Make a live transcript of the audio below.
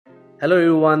Hello,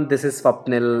 everyone. This is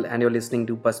Swapnil, and you're listening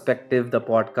to Perspective, the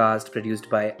podcast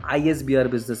produced by ISBR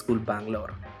Business School,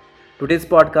 Bangalore. Today's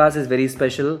podcast is very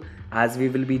special as we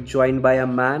will be joined by a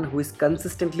man who is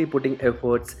consistently putting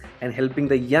efforts and helping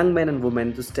the young men and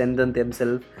women to strengthen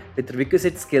themselves with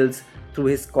requisite skills through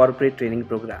his corporate training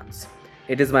programs.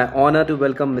 It is my honor to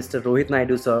welcome Mr. Rohit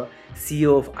Naidu, sir,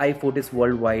 CEO of IFORTIS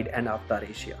Worldwide and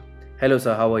AAVTR Asia. Hello,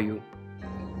 sir. How are you?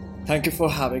 Thank you for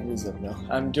having me, Zimna.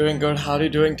 I'm doing good. How are you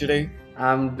doing today?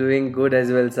 I'm doing good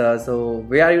as well, sir. So,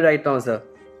 where are you right now, sir?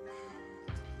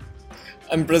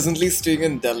 I'm presently staying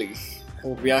in Delhi.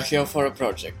 We are here for a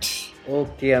project.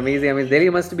 Okay, amazing. I mean,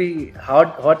 Delhi must be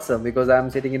hot, sir, because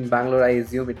I'm sitting in Bangalore. I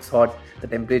assume it's hot, the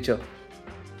temperature.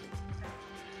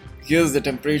 Yes, the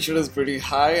temperature is pretty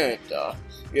high, and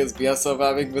yes, we are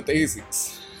surviving with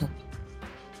ACs.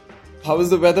 How is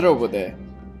the weather over there?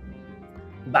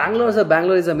 Bangalore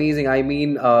is amazing. I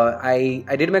mean, I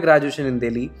did my graduation in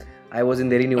Delhi. I was in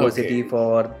Delhi University Okay.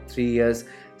 for 3 years.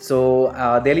 So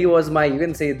Delhi was my, you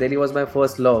can say, Delhi was my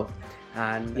first love.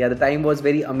 And yeah, the time was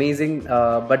very amazing.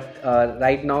 But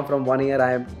right now, from 1 year, I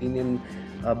have been in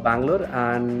Bangalore,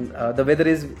 and the weather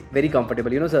is very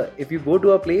comfortable. You know, sir, if you go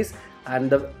to a place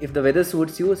and if the weather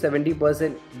suits you,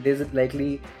 70% there's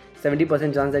likely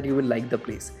 70% chance that you will like the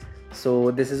place. So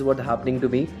this is what happening to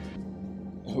me.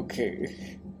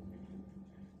 Okay.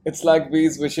 It's like we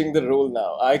switching the role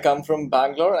now. I come from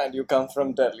Bangalore and you come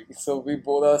from Delhi. So we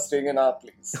both are staying in our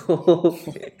place.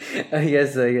 Okay.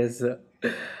 Yes, sir. Yes, sir.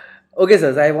 Okay,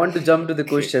 sir. So I want to jump to the Okay.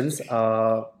 questions.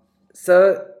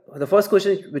 Sir, the first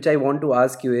question which I want to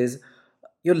ask you is: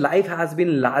 your life has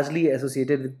been largely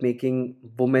associated with making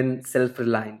women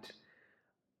self-reliant.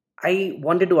 I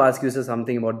wanted to ask you, sir,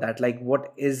 something about that. Like,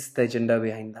 what is the agenda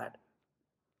behind that?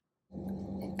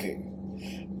 Okay.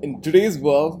 In today's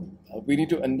world, we need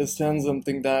to understand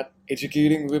something that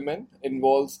educating women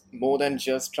involves more than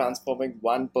just transforming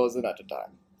one person at a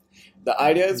time. The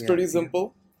idea is Yeah. pretty Yeah.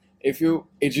 simple. If you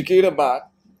educate a man,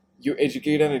 you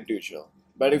educate an individual.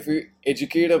 But if you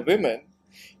educate a woman,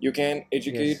 you can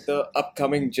educate Yes. the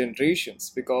upcoming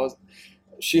generations because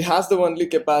she has the only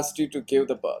capacity to give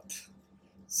the birth.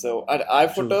 So at True.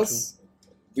 True. IFOTUS,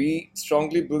 we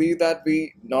strongly believe that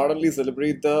we not only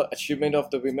celebrate the achievement of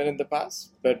the women in the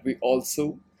past, but we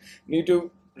also need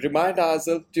to remind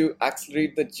ourselves to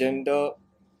accelerate the gender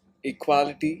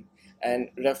equality and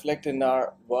reflect in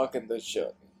our work in this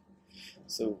journey.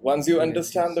 So once you Yes.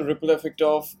 understand Yes. the ripple effect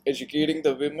of educating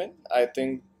the women, I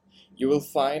think you will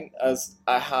find, as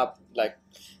I have, like,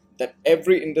 that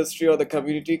every industry or the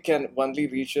community can only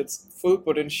reach its full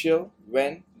potential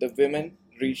when the women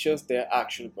reaches their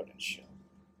actual potential.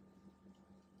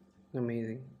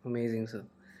 Amazing. Amazing, sir.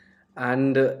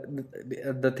 And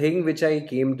the thing which I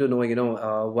came to know,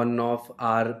 one of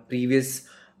our previous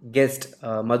guest,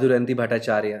 Madhuranti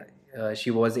Bhattacharya,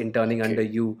 she was interning under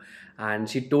Okay. you, and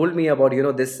she told me about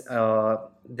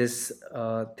this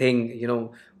thing.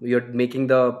 You're making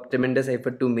the tremendous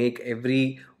effort to make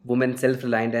every woman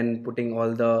self-reliant and putting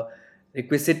all the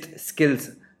requisite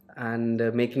skills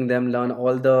and making them learn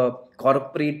all the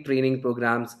corporate training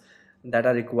programs that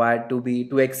are required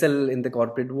to excel in the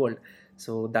corporate world.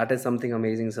 So that is something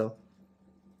amazing, sir.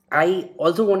 I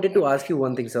also wanted to ask you Okay.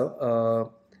 one thing, sir.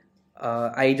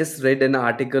 I just read an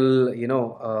article,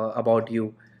 about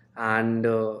you, and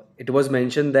it was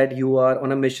mentioned that you are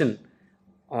on a mission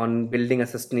on building a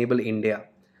sustainable India.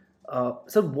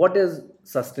 So, what is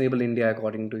sustainable India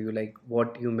according to you? Like,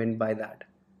 what you meant by that?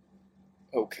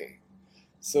 Okay.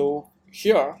 So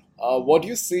here, what do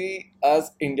you see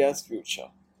as India's future?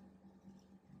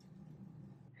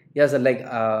 Yeah, sir. Like,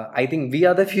 I think we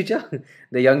are the future,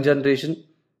 the young generation.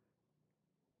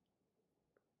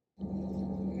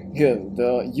 Here,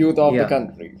 the youth of the Yeah.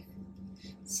 country.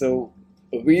 So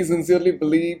we sincerely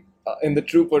believe in the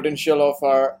true potential of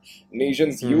our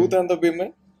nation's youth Hmm. and the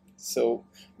women. So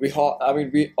we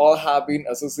all have been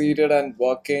associated and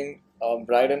working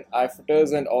right in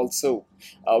IFOTUS, and also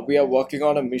we are working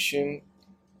on a mission.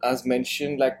 As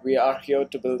mentioned, like, we are here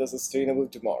to build a sustainable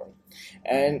tomorrow.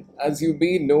 And as you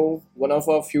may know, one of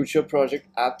our future project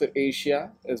after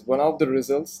Asia is one of the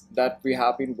results that we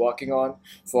have been working on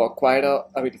for quite a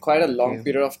long Okay.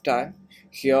 period of time.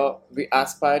 Here we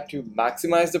aspire to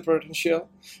maximize the potential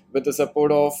with the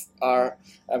support of our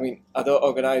other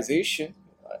organization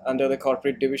under the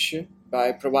corporate division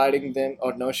by providing them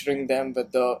or nurturing them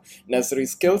with the necessary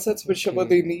skill sets whichever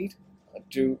Okay. they need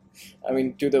to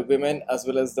to the women as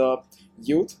well as the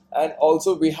youth. And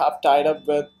also we have tied up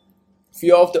with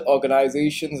few of the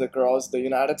organizations across the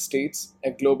United States.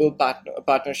 A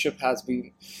partnership has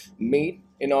been made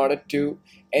in order to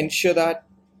ensure that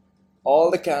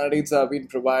all the candidates have been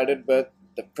provided with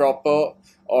the proper,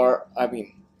 or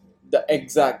the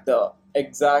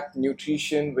exact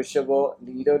nutrition whichever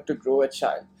needed to grow a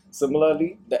child.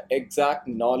 Similarly, the exact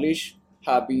knowledge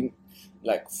have been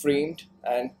like framed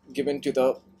and given to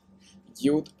the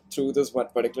youth through this one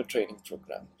particular training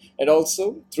program. And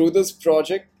also through this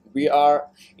project, we are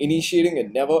initiating a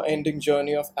never-ending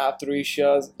journey of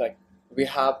Aptharasia's. Like we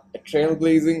have a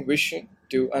trailblazing vision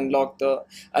to unlock the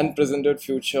unprecedented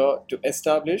future to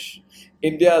establish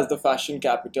India as the fashion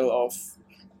capital of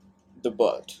the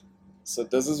world. So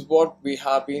this is what we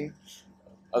have been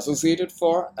associated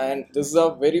for, and this is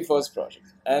our very first project.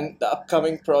 And the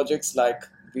upcoming projects, like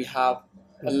we have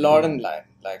a lot Okay. in line.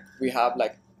 Like we have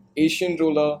like Asian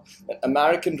ruler, an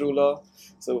American ruler.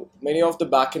 So many of the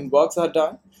back end works are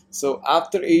done. So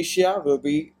after Asia will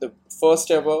be the first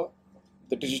ever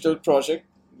the digital project,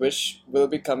 which will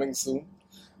be coming soon,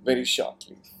 very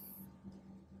shortly.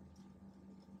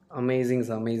 Amazing,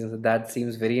 sir, amazing. Sir. That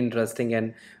seems very interesting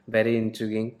and very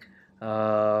intriguing.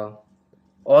 Uh,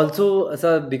 Also,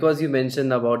 sir, because you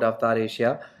mentioned about Avatar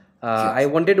Asia, I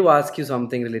Yes. wanted to ask you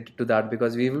something related to that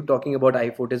because we were talking about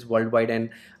iFortis worldwide,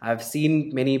 and I've seen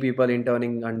many people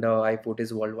interning under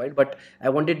iFortis worldwide. But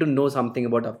I wanted to know something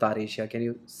about Avatar Asia. Can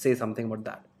you say something about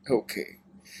that? Okay.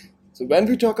 So when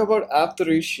we talk about After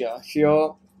Asia, here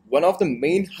one of the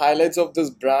main highlights of this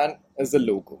brand is the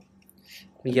logo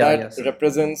Yeah, that yes, sir.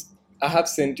 represents. I have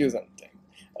sent you something.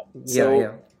 Yeah, So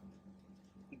yeah.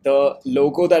 the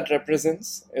logo that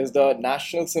represents is the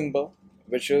national symbol,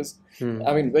 which is,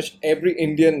 Hmm. which every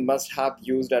Indian must have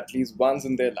used at least once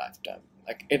in their lifetime.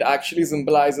 Like it actually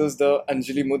symbolizes the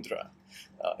Anjali Mudra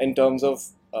in terms of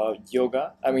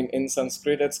yoga. I mean, in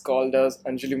Sanskrit, it's called as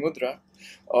Anjali Mudra,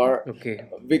 or Okay.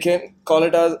 we can call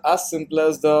it as simple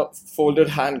as the folded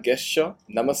hand gesture,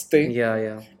 Namaste. Yeah,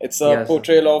 yeah. It's a Yes, sir.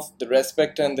 portrayal of the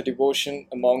respect and the devotion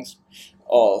amongst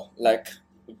all. Like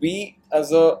we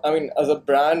as a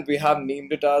brand, we have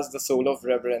named it as the soul of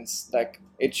reverence. Like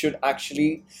it should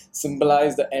actually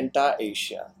symbolize the entire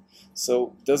Asia.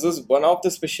 So this is one of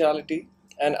the speciality.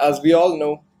 And as we all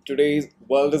know, today's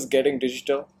world is getting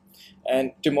digital,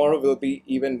 and tomorrow will be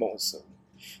even more so.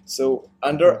 So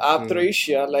under Aptar Okay.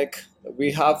 Asia, like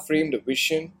we have framed a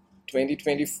vision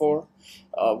 2024,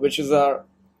 which is our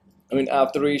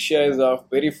After Asia is our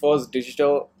very first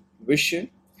digital vision,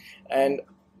 and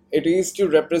it is to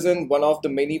represent one of the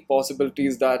many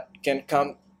possibilities that can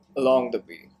come along the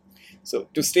way. So,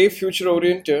 to stay future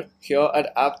oriented, here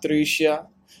at After Asia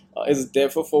is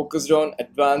therefore focused on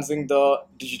advancing the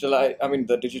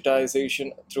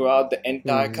digitization throughout the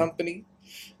entire Hmm. company,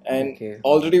 and Okay.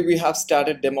 already we have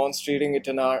started demonstrating it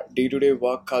in our day-to-day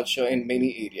work culture in many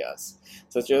areas,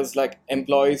 such as like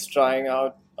employees trying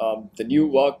out the new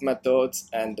work methods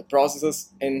and the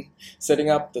processes in setting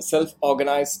up the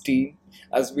self-organized team.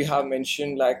 As we have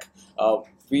mentioned, like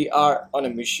we are on a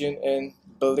mission in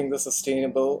building the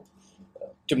sustainable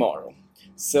tomorrow.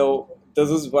 So this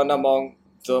is one among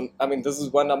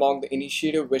the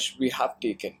initiative which we have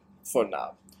taken for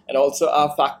now. And also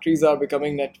our factories are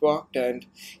becoming networked, and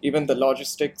even the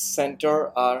logistics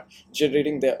center are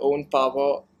generating their own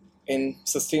power in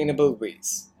sustainable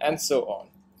ways, and so on.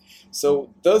 So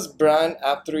this brand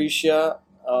Aptharisia,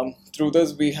 through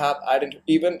this we have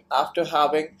even after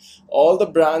having all the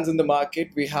brands in the market,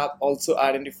 we have also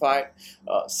identified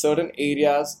certain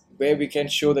areas where we can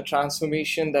show the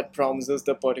transformation that promises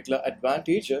the particular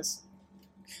advantages.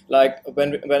 Like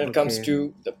when it comes Okay.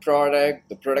 to the product,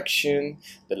 the production,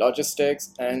 the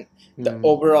logistics, and the Hmm.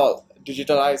 overall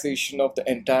digitalization of the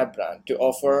entire brand to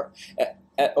offer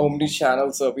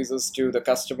omni-channel services to the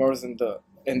customers in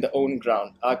the own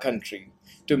ground, our country,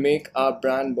 to make our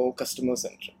brand more customer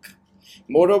centric.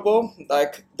 Moreover,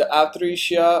 like the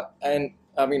Athleisha and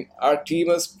our team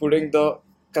is putting the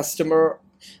customer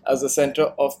as the center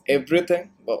of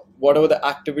everything, whatever the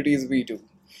activities we do,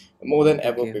 more than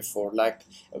ever Okay. before. Like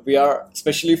we are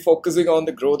especially focusing on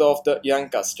the growth of the young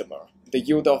customer, the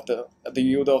youth of the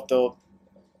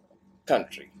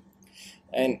country.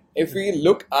 And if we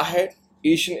look ahead,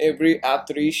 each and every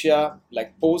Athleisha,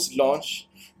 like post launch,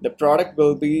 the product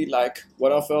will be like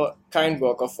one of a kind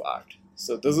work of art.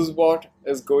 So this is what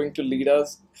is going to lead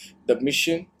us the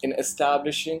mission in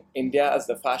establishing India as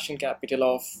the fashion capital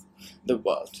of the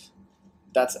world.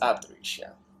 That's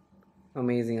Athleisha.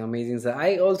 Amazing, amazing, sir.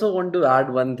 I also want to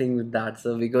add one thing with that,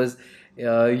 sir, because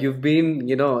you've been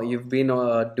doing, you've been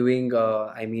the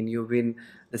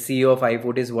CEO of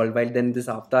iFortis Worldwide, then this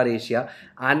Avatar Asia.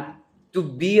 And to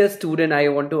be a student, I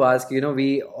want to ask, we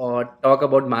talk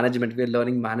about management, we're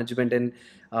learning management, and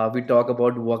we talk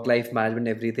about work life management,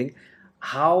 everything.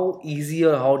 how easy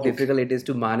or how Okay. difficult it is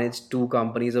to manage two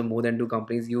companies or more than two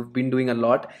companies. You've been doing a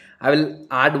lot. I will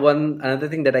add one another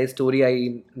thing that I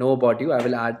know about you. I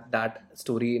will add that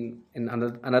story in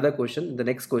another question, the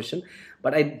next question.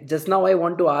 But I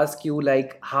want to ask you,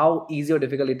 like, how easy or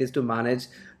difficult it is to manage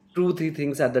two three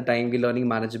things at the time we're learning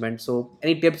management. So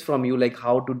any tips from you, like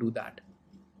how to do that?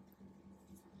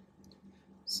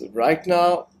 So right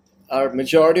now, our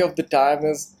majority of the time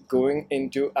is going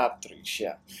into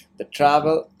Aptresia. The Okay.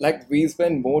 travel, like we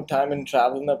spend more time in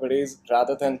travel nowadays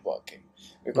rather than working,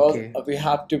 because Okay. we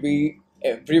have to be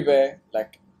everywhere.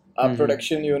 Like our Mm-hmm.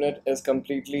 production unit is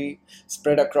completely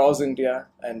spread across India,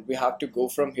 and we have to go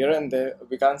from here and there.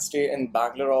 We can't stay in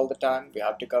Bangalore all the time. We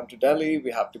have to come to Delhi.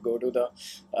 We have to go to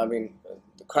I mean,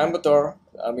 the Coimbatore.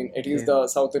 I mean, it is Okay. the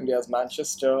South India's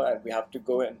Manchester, and we have to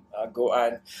go and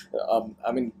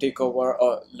take over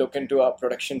or look into our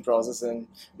production process in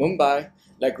Mumbai.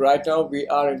 Like right now, we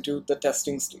are into the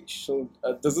testing stage. So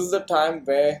this is the time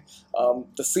where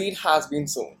the seed has been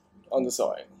sown on the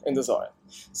soil, in the soil.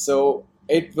 So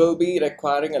it will be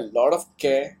requiring a lot of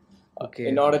care in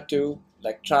Okay. order to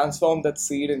like transform that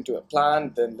seed into a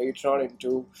plant, then later on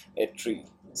into a tree.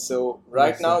 So right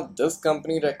Yes, sir. now, this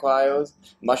company requires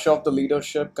much of the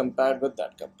leadership compared with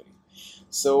that company.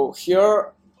 So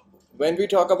here, when we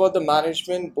talk about the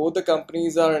management, both the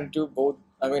companies are into both.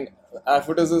 I mean,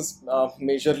 Afotis is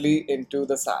majorly into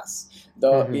the SaaS,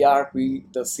 the Mm-hmm. ERP,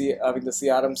 the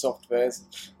CRM softwares,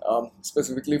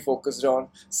 specifically focused on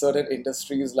certain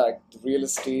industries like the real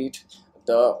estate,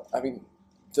 the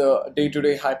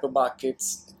day-to-day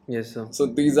hypermarkets. Yes, sir. So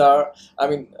these are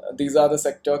the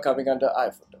sector coming under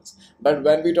iFooters. But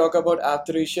when we talk about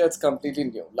Aptresia, it's completely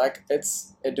new. Like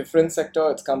it's a different sector.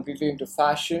 It's completely into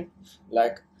fashion.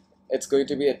 Like it's going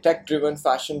to be a tech-driven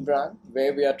fashion brand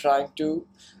where we are trying to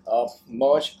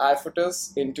merge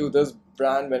iFooters into this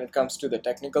brand when it comes to the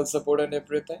technical support and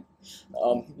everything.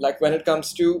 Like when it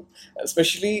comes to,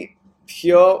 especially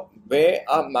here, where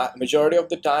our majority of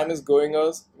the time is going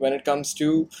us when it comes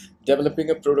to developing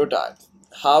a prototype,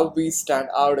 how we stand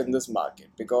out in this market,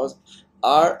 because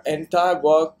our entire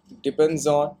work depends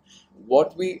on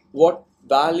what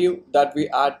value that we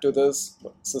add to this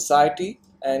society,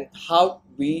 and how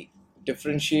we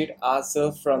differentiate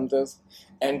ourselves from this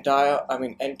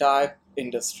entire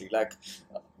industry. Like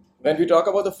when we talk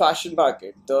about the fashion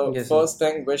market, the Yes, sir. first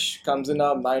thing which comes in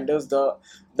our mind is the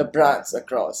brands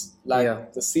across, like Yeah.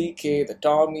 the CK, the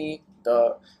Tommy,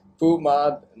 the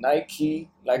Puma, Nike,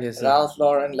 like Yes, sir. Ralph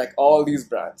Lauren, like all these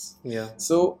brands. Yeah.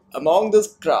 So among this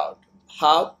crowd,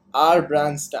 how our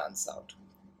brand stands out.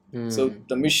 So Hmm.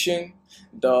 the mission,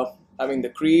 the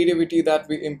creativity that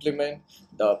we implement,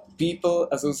 the people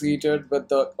associated with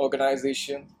the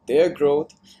organization, their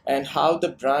growth, and how the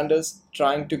brand is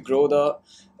trying to grow the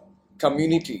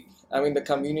community. The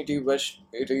community which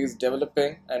it is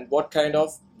developing, and what kind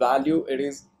of value it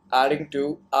is adding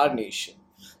to our nation.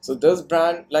 So this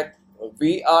brand, like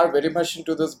we are very much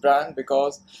into this brand,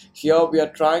 because here we are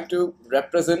trying to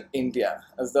represent India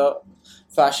as the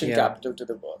fashion Yeah. capital to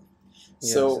the world.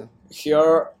 Yes, So sir.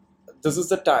 here, this is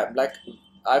the time. Like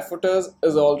iFooters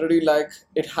is already like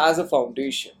it has a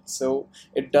foundation, so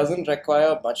it doesn't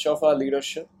require much of our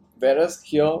leadership. Whereas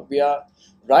here we are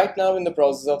right now in the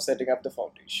process of setting up the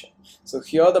foundation. So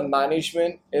here the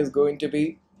management is going to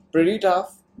be pretty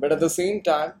tough, but at the same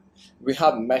time, we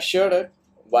have measured it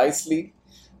wisely,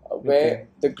 where Okay.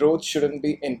 the growth shouldn't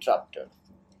be interrupted.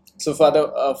 So for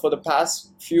the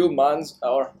past few months,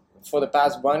 or for the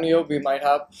past 1 year, we might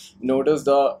have noticed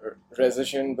the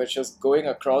recession which is going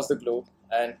across the globe,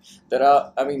 and there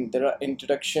are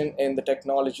introduction in the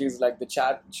technologies like the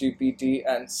chat GPT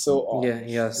and so on. Yeah.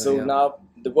 Yeah, sir. So Yeah. now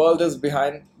the world is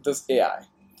behind this AI.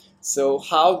 So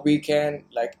how we can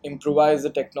like improvise the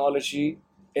technology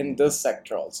in this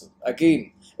sector also.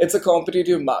 Again, it's a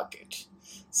competitive market.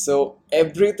 So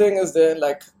everything is there,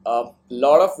 like a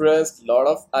lot of risk, lot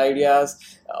of ideas,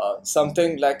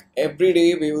 something like every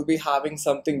day we will be having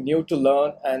something new to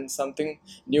learn and something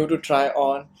new to try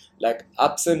on, like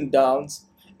ups and downs,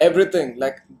 everything.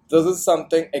 Like this is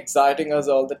something exciting us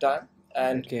all the time.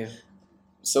 And Okay.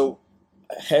 so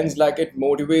hence like it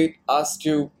motivate us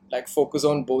to like focus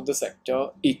on both the sector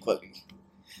equally.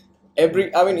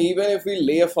 Okay. Even if we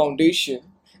lay a foundation,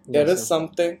 there Yes, is sir.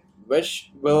 something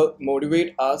which will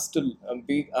motivate us to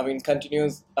be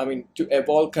continuous, to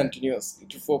evolve continuously,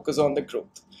 to focus on the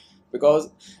growth. Because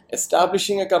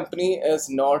establishing a company is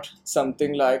not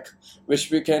something like which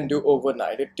we can do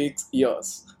overnight. It takes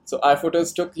years. So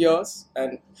iFooters took years,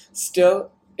 and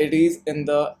still it is in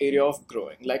the area of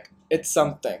growing. Like it's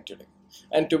something today,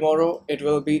 and tomorrow it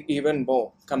will be even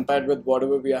more compared with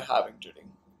whatever we are having today.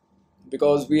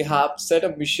 because we have set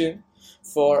a mission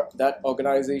for that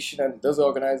organization and this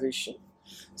organization.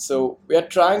 So we are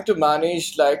trying to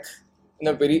manage like in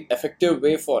a very effective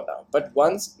way for now. But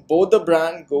once both the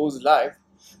brand goes live,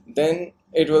 then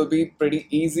it will be pretty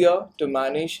easier to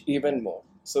manage even more.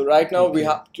 So right now we Okay.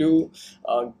 have to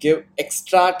give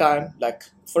extra time. Like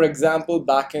for example,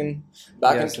 back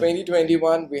Yeah, in sir.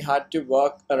 2021, we had to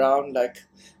work around like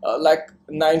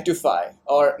 9 to 5,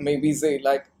 or maybe say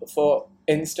like for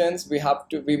instance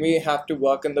we may have to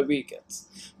work in the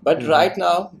weekends. But Mm-hmm. right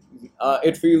now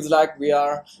it feels like we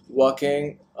are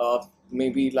working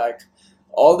maybe like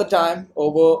all the time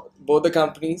over both the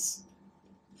companies.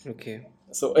 Okay.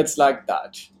 So it's like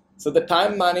that. So the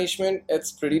time management,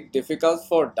 it's pretty difficult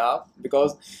for now,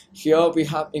 because here we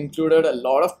have included a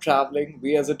lot of traveling.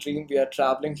 We as a team, we are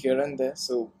traveling here and there.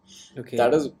 So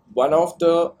that Okay. is one of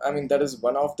the, I mean, that is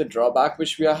one of the drawback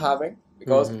which we are having,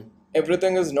 because Mm-hmm.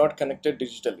 everything is not connected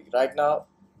digitally right now.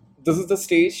 This is the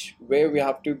stage where we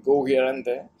have to go here and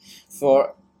there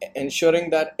for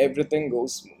ensuring that everything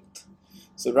goes smooth.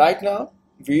 So right now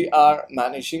we are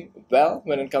managing well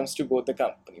when it comes to both the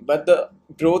company, but the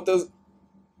growth is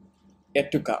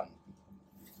yet to come.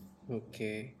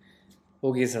 Okay.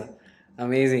 Okay, sir.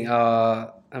 Amazing.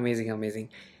 Amazing, amazing.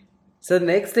 So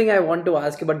next thing I want to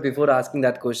ask you, but before asking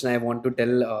that question, I want to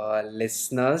tell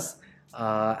listeners,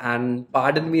 and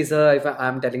pardon me, sir, if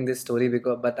I'm telling this story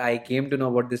because, but I came to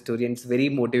know about this story and it's very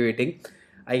motivating.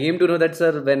 I came to know that,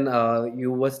 sir, when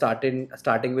you were starting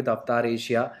with Avatar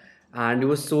Asia, and you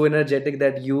were so energetic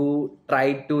that you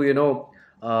tried to,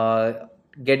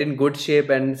 get in good shape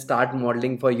and start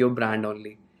modeling for your brand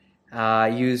only.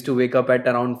 You used to wake up at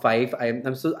around 5.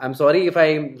 I'm sorry if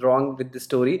I'm wrong with the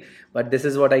story, but this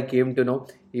is what I came to know.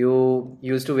 You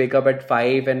used to wake up at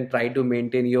 5 and try to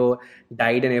maintain your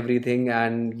diet and everything,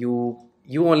 and you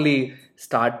only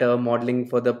start modeling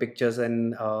for the pictures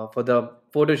and for the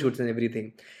photo shoots and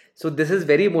everything. So this is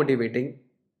very motivating.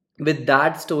 With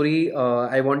that story,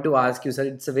 I want to ask you, sir.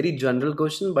 It's a very general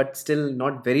question, but still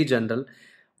not very general.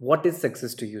 What is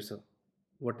success to you, sir?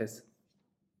 What is?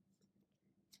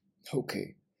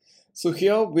 Okay. So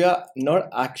here we are not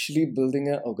actually building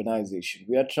an organization.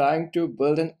 We are trying to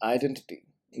build an identity.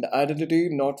 The identity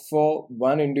not for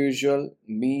one individual,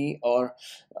 me or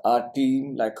our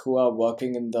team, like who are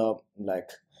working in the like,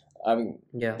 I mean,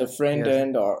 Yeah. the front Yes.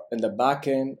 end or in the back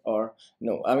end, or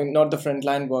no, I mean not the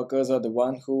frontline workers or the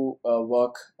one who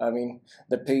work. I mean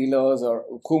the tailors or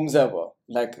whomsoever,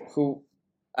 like who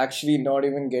actually not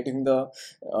even getting the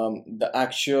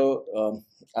actual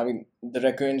I mean the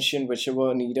recognition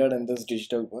whichever needed in this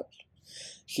digital world.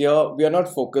 Here we are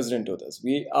not focused into this.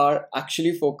 We are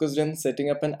actually focused in setting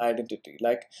up an identity,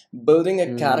 like building a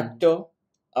Mm-hmm. character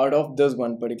out of this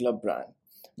one particular brand,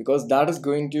 because that is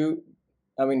going to,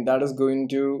 I mean, that is going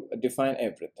to define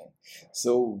everything.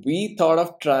 So we thought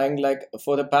of trying, like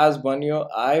for the past 1 year,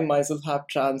 I myself have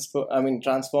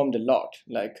transformed a lot.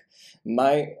 Like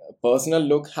my personal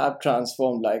look have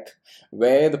transformed, like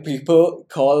where the people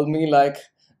call me like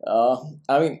uh,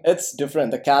 I mean, it's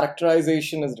different. The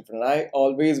characterization is different. I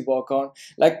always work on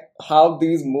like how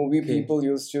these movie Okay. people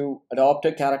used to adopt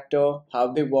a character,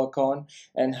 how they work on,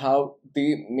 and how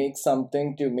they make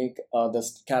something to make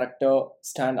this character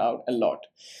stand out a lot.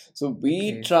 So we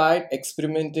Okay. tried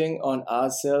experimenting on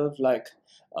ourselves. Like,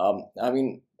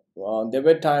 there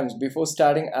were times before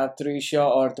starting Athleisure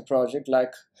or the project,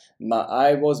 like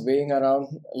I was weighing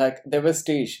around, like there was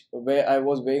stage where I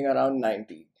was weighing around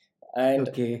 90, and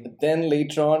Okay. then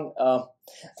later on.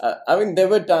 I mean, there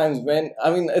were times when,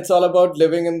 I mean, it's all about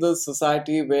living in the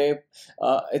society where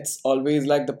it's always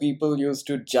like the people used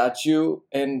to judge you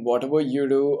in whatever you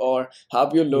do or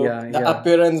how you look. Yeah. The Yeah.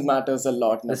 appearance matters a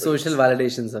lot The social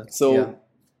nowadays. validation, sir. Yeah. So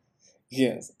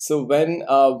yes, so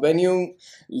when you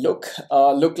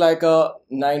look like a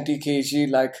 90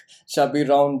 kg like chubby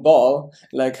round ball,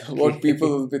 like what people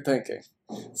Okay. will be thinking.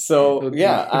 So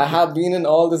yeah, I Okay. have been in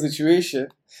all the situation,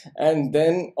 and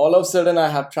then all of a sudden I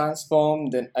have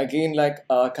transformed. Then again, like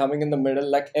coming in the middle,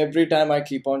 like every time I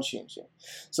keep on changing.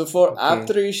 So for Okay.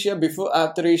 After Asia, before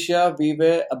After Asia, we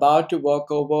were about to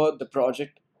work over the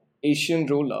project Asian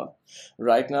Ruler.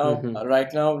 Mm-hmm.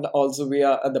 Right now, also we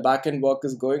are at the back end work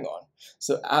is going on.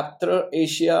 So After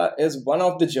Asia is one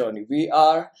of the journey. We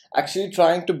are actually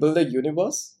trying to build a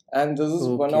universe, and this is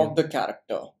one Okay. of the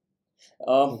character,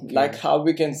 like Okay. how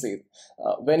we can see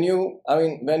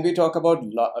when we talk about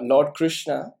Lord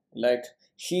Krishna, like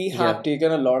he have Yeah.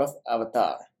 taken a lot of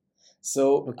avatar. So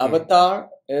Okay. avatar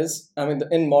is, I mean,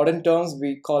 in modern terms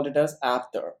we call it as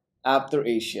After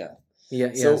Asia.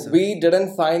 Yeah. Yeah, So sir. we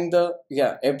didn't find the,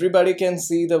 yeah, everybody can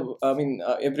see the,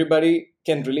 everybody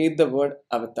can relate the word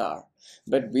avatar,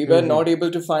 but we were Mm-hmm. not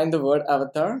able to find the word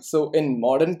avatar. So in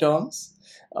modern terms,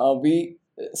 we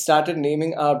started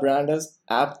naming our brand as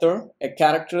Avatar. A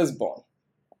character is born,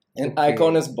 an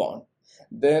icon Okay. is born.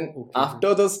 Then Okay.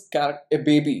 after this character, a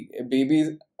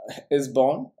baby is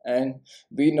born, and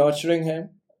we nurturing him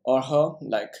or her.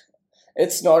 Like,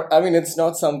 it's not, I mean, it's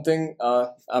not something,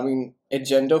 a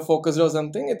gender focused or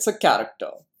something. It's a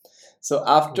character. So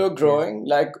after Okay. growing,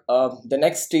 like, the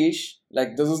next stage,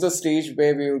 like, this is the stage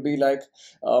where we will be like,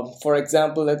 for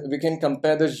example, that we can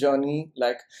compare this journey,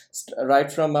 like,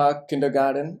 right from our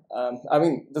kindergarten.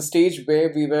 The stage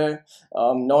where we were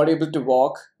not able to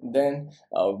walk, then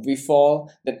we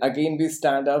fall, then again we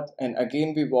stand up, and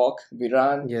again we walk, we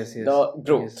run. Yes. Yes. The Yes,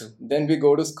 growth. sir. Then we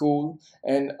go to school,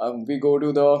 and we go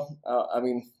to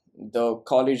the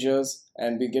colleges,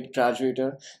 and we get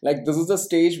graduated. Like, this is the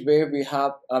stage where we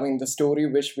have, the story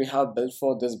which we have built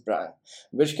for this brand,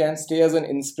 which can stay as an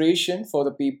inspiration for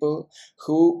the people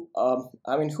who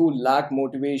who lack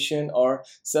motivation or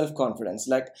self-confidence.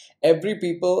 Like, every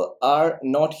people are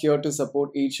not here to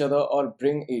support each other or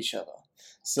bring each other.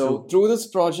 So True. through this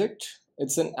project,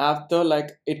 it's an after,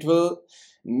 like, it will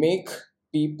make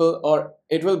people, or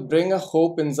it will bring a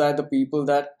hope inside the people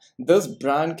that this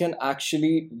brand can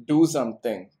actually do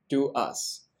something to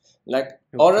us. Like,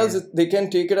 or else Okay. they can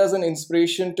take it as an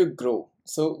inspiration to grow.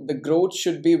 So the growth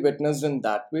should be witnessed in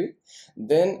that way.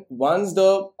 Then once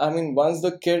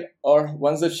the kid, or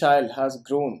once the child has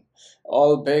grown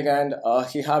all big, and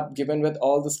he have given with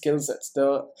all the skill sets,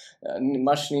 the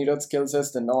much needed skill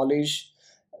sets, the knowledge.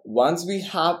 Once we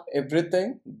have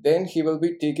everything, then he will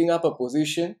be taking up a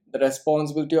position, the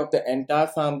responsibility of the entire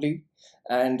family.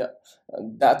 And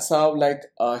that's how, like,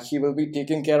 he will be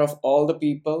taking care of all the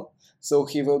people. So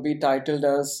he will be titled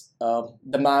as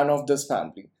the man of this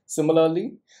family.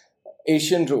 Similarly,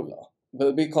 Asian ruler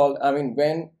will be called,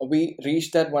 when we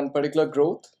reach that one particular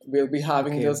growth, we'll be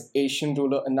having Okay. this Asian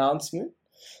ruler announcement.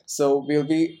 So we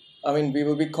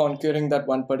will be conquering that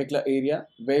one particular area,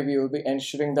 where we will be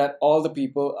ensuring that all the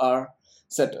people are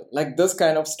settled. Like, this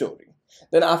kind of story.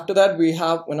 Then after that, we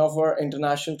have one of our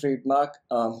international trademark,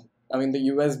 the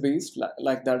US based,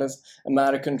 like that is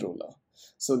American ruler.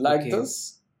 So like Okay.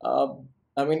 this,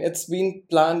 it's been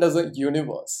planned as a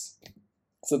universe.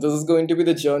 So this is going to be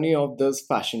the journey of this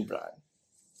fashion brand.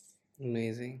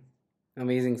 Amazing.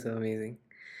 Amazing, sir. Amazing.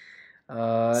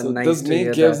 So Nice this to name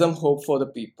hear gives that. them hope for the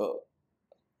people.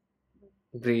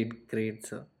 Great, great,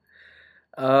 sir.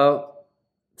 Uh,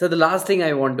 so the last thing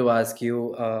I want to ask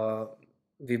you,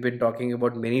 we've been talking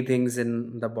about many things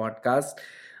in the podcast,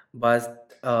 but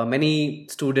many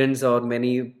students or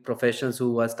many professionals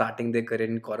who are starting their career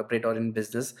in corporate or in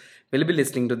business will be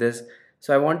listening to this.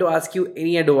 So I want to ask you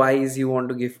any advice you want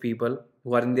to give people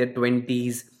who are in their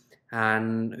 20s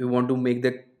and who want to make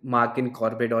the mark in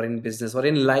corporate or in business or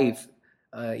in life,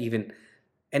 even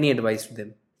any advice to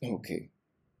them. Okay.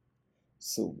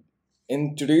 So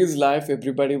in today's life,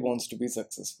 everybody wants to be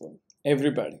successful.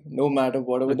 Everybody, no matter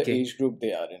whatever the Okay. age group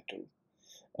they are into.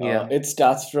 Yeah. It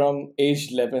starts from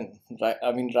age 11, right?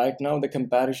 Right now the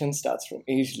comparison starts from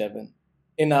age 11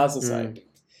 in our Mm-hmm. society.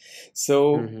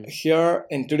 So Mm-hmm. here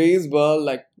in today's world,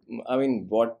 like,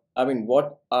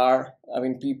 what are,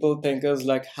 people think is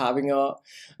like having a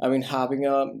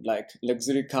like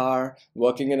luxury car,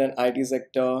 working in an IT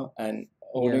sector, and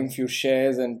Yeah. owning few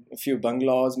shares and a few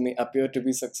bungalows may appear to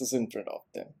be success in front of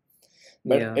them.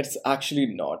 But Yeah. it's actually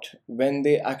not, when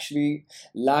they actually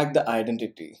lack the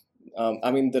identity.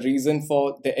 The reason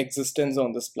for their existence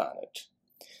on this planet.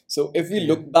 So if we Yeah.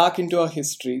 look back into our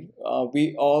history, we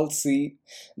all see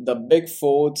the big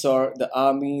forts or the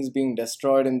armies being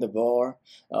destroyed in the war.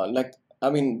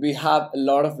 We have a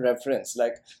lot of reference,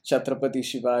 like Chhatrapati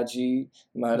Shivaji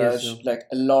Yes, Maharaj, sir. like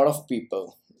a lot of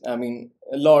people.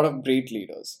 A lot of great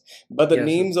leaders. But the Yes,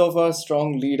 sir. names of our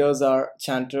strong leaders are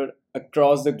chanted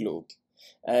across the globe,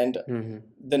 and Mm-hmm.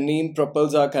 the name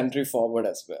propels our country forward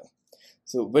as well.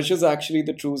 So which is actually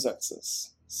the true success.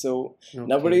 So Okay.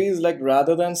 nowadays, like,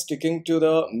 rather than sticking to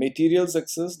the material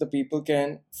success, the people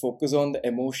can focus on the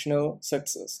emotional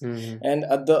success. Mm-hmm. And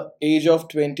at the age of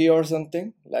 20 or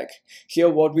something, like, here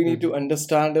what we need to Mm-hmm.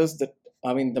 understand is that,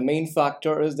 the main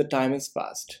factor is the time is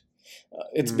past.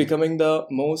 It's Mm-hmm. becoming the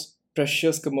most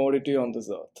precious commodity on this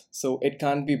earth, so it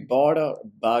can't be bought or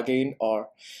bargained or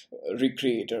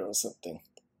recreated or something.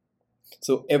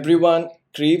 So everyone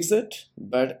craves it,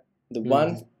 but the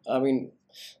one, Mm-hmm. I mean,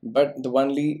 but the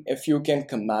only if you can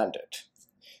command it.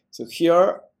 So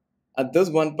here, at this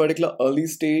one particular early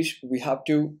stage, we have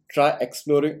to try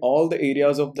exploring all the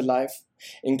areas of the life,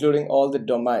 including all the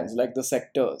domains, like the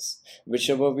sectors,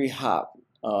 whichever we have.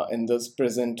 in this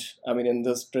present, in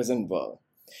this present world.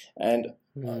 And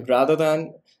Mm. rather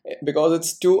than, because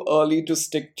it's too early to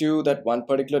stick to that one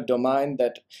particular domain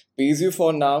that pays you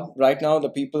for now. Right now, the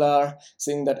people are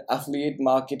seeing that affiliate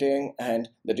marketing and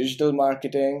the digital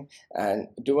marketing and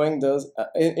doing this.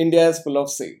 India is full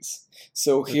of sales.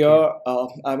 So here,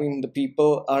 Okay. the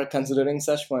people are considering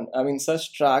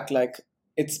such track like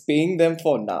it's paying them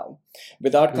for now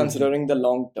without Mm-hmm. considering the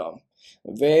long term,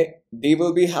 where they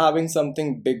will be having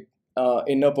something big,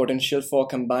 inner potential for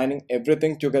combining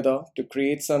everything together to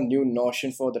create some new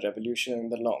notion for the revolution in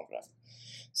the long run.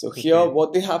 So here, Okay.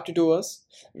 what they have to do is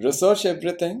research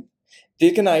everything,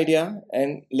 take an idea,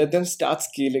 and let them start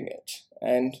scaling it,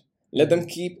 and let them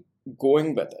Mm-hmm. keep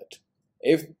going with it.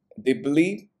 If they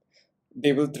believe,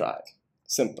 they will thrive.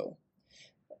 Simple.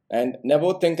 And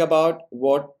never think about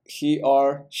what he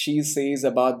or she says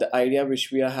about the idea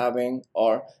which we are having,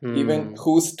 or even Mm.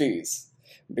 who stays,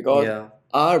 because Yeah.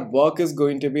 our work is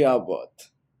going to be our worth.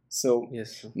 So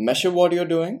Yes, sir. measure what you're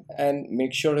doing and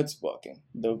make sure it's working.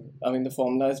 The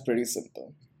formula is pretty simple.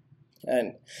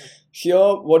 And here,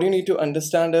 what you need to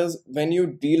understand is when you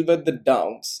deal with the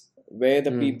downs, where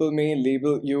the Mm. people may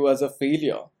label you as a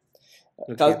failure,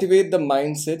 Okay. cultivate the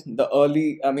mindset,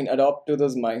 adopt to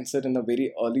this mindset in a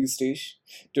very early stage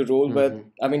to roll with,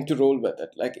 Mm-hmm. to roll with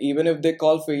it. Like, even if they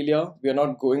call failure, we are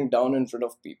not going down in front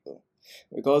of people,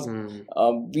 because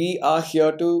Mm. we are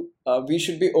here to, we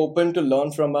should be open to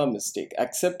learn from our mistake,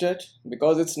 accept it,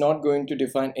 because it's not going to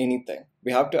define anything.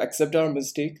 We have to accept our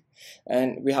mistake,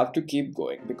 and we have to keep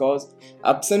going, because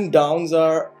ups and downs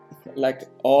are like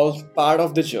all part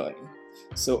of the journey.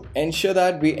 So ensure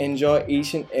that we enjoy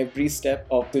each and every step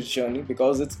of this journey,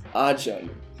 because it's our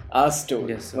journey, our story.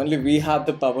 Yes, sir. Only we have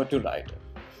the power to write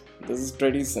it. This is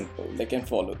pretty simple. They can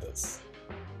follow this.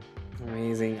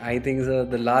 Amazing. I think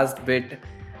the last bit,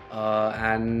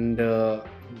 and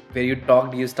where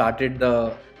you started the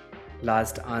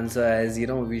last answer as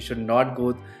we should not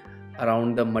go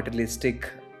around the materialistic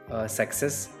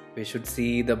success. We should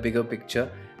see the bigger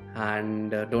picture,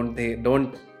 and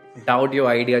don't doubt your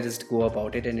idea. Just go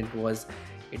about it, and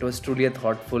it was truly a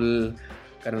thoughtful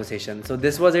conversation. So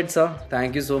this was it, sir.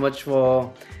 Thank you so much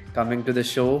for coming to the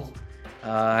show.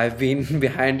 I've been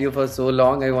behind you for so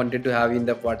long. I wanted to have you in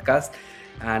the podcast,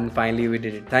 and finally we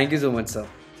did it. Thank you so much, sir.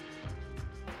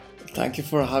 Thank you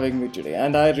for having me today,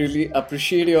 and I really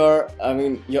appreciate your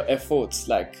efforts.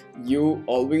 Like, you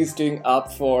always doing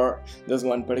up for this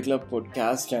one particular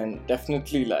podcast, and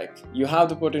definitely, like, you have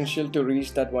the potential to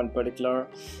reach that one particular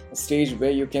stage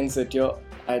where you can set your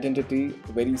identity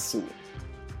very soon.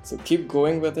 So keep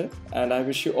going with it, and I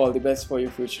wish you all the best for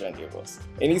your future endeavors.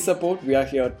 Any support, we are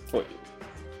here for you.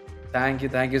 Thank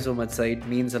you so much, sir. It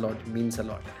means a lot. It means a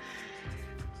lot.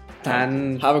 Thank you.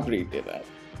 And Have a great day, man.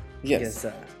 yes, Yes.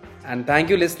 sir. And thank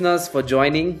you, listeners, for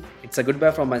joining. It's a goodbye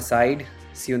from my side.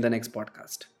 See you in the next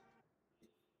podcast.